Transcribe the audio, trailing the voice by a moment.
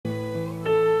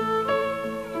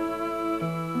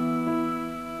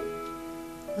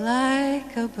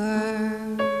like a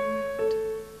bird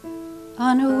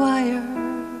on a wire,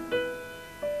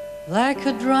 like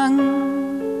a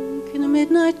drunk in a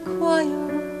midnight choir.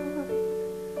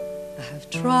 I have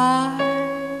tried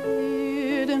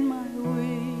in my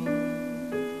way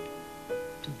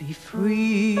to be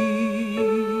free,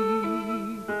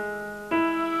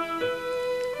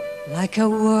 like a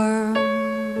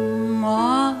worm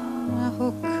on a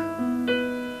hook,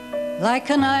 like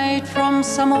a knight from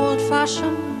some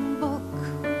old-fashioned book.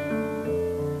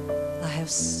 I have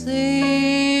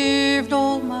saved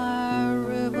all my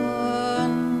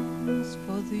ribbons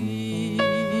for thee.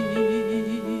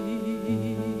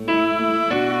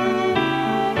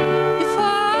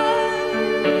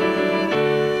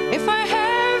 If I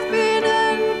have been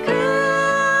unkind,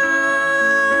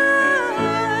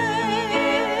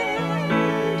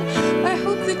 I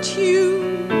hope that you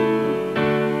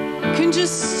can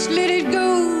just let it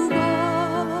go by.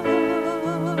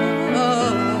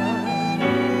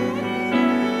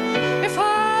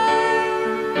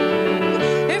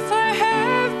 If I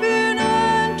have been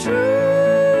untrue,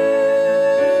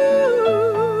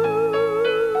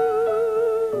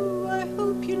 I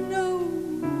hope you know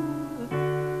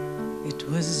it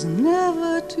was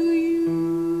never to you.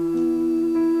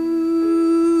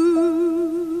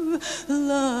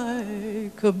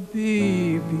 Like a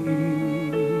baby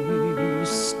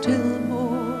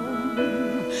stillborn,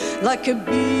 like a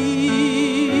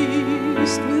beast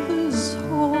with his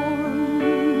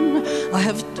horn, I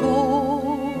have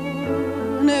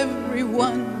torn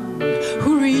everyone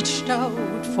who reached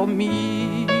out for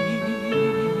me.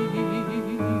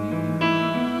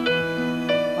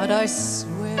 But I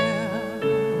swear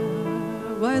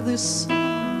by this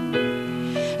song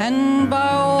and by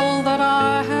all that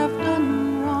I have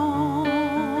done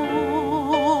wrong,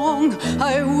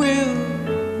 I will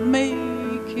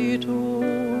make it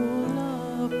all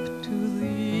up to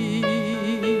thee.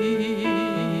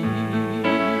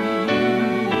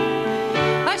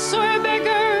 I saw a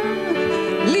beggar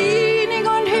leaning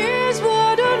on his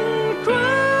wooden crutch.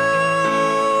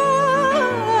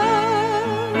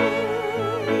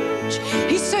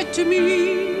 He said to me,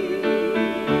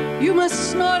 "You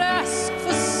must not ask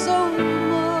for so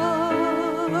much."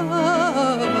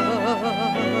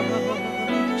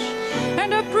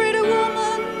 And a pretty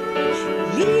woman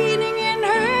leaning in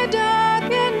her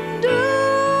darkened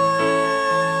door,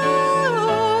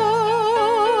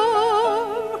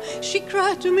 she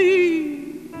cried to me,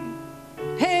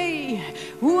 "Hey,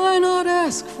 why not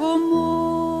ask for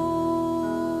more?"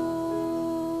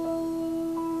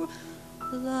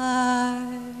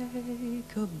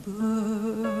 Like a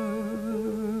bird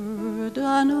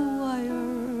on a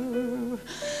wire,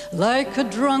 like a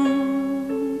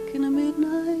drunk in a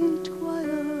midnight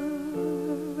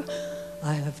choir,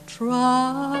 I have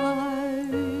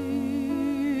tried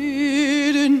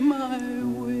in my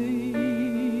way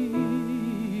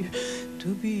to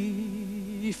be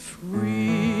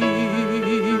free.